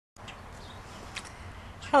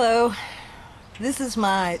Hello, this is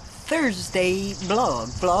my Thursday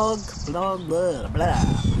vlog, blah, blah.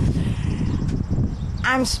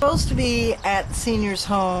 I'm supposed to be at the seniors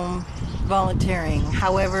home volunteering.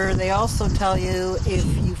 However, they also tell you if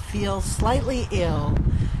you feel slightly ill,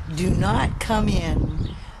 do not come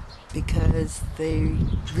in because they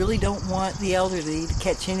really don't want the elderly to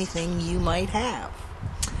catch anything you might have.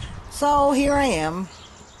 So here I am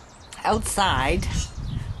outside.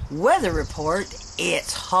 Weather report,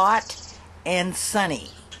 it's hot and sunny,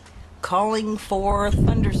 calling for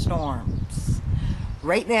thunderstorms.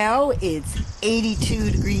 Right now it's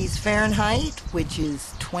 82 degrees Fahrenheit, which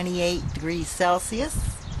is 28 degrees Celsius,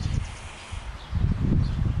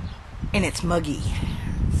 and it's muggy,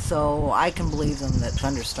 so I can believe them that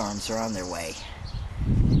thunderstorms are on their way.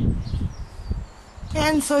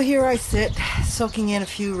 And so here I sit, soaking in a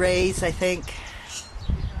few rays, I think.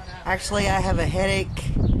 Actually, I have a headache.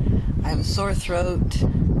 I have a sore throat.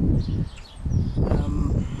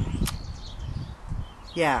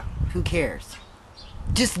 Yeah, who cares?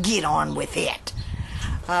 Just get on with it.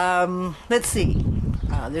 Let's see.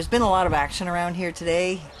 There's been a lot of action around here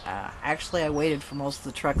today. Actually, I waited for most of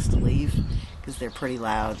the trucks to leave because they're pretty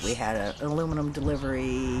loud. We had an aluminum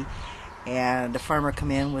delivery and a farmer come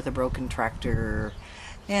in with a broken tractor.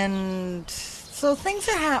 And so things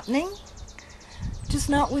are happening, just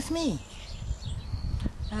not with me.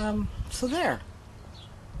 So there.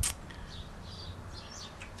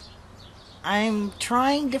 I'm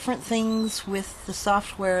trying different things with the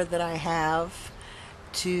software that I have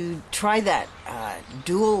to try that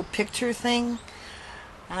dual picture thing.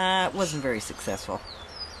 It wasn't very successful.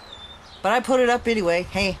 But I put it up anyway.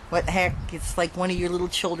 Hey, what the heck? It's like one of your little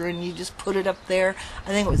children. You just put it up there. I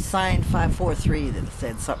think it was sign 543 that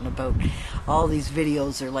said something about all these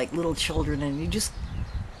videos are like little children and you just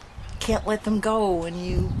can't let them go and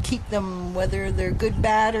you keep them whether they're good,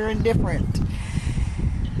 bad, or indifferent.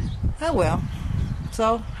 Oh well.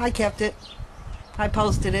 So I kept it. I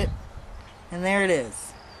posted it. And there it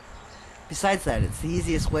is. Besides that, it's the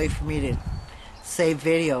easiest way for me to save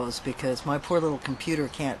videos because my poor little computer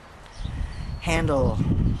can't handle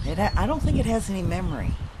it. I don't think it has any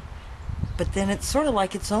memory. But then it's sort of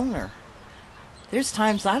like its owner. There's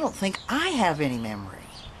times I don't think I have any memory.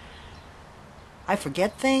 I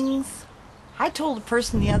forget things. I told a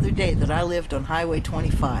person the other day that I lived on Highway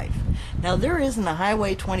 25. Now there isn't a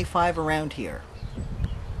Highway 25 around here.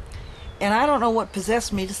 And I don't know what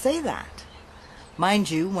possessed me to say that.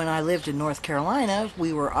 Mind you, when I lived in North Carolina,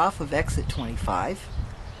 we were off of exit 25.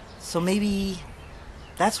 So maybe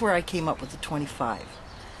that's where I came up with the 25.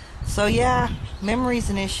 So yeah, memory's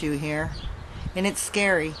an issue here. And it's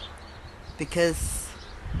scary. Because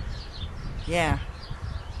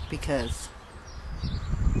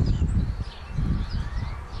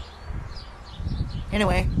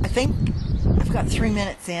anyway, I think I've got 3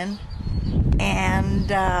 minutes in, and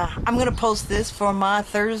I'm going to post this for my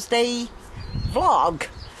Thursday vlog.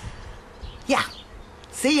 Yeah,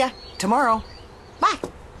 see ya tomorrow. Bye.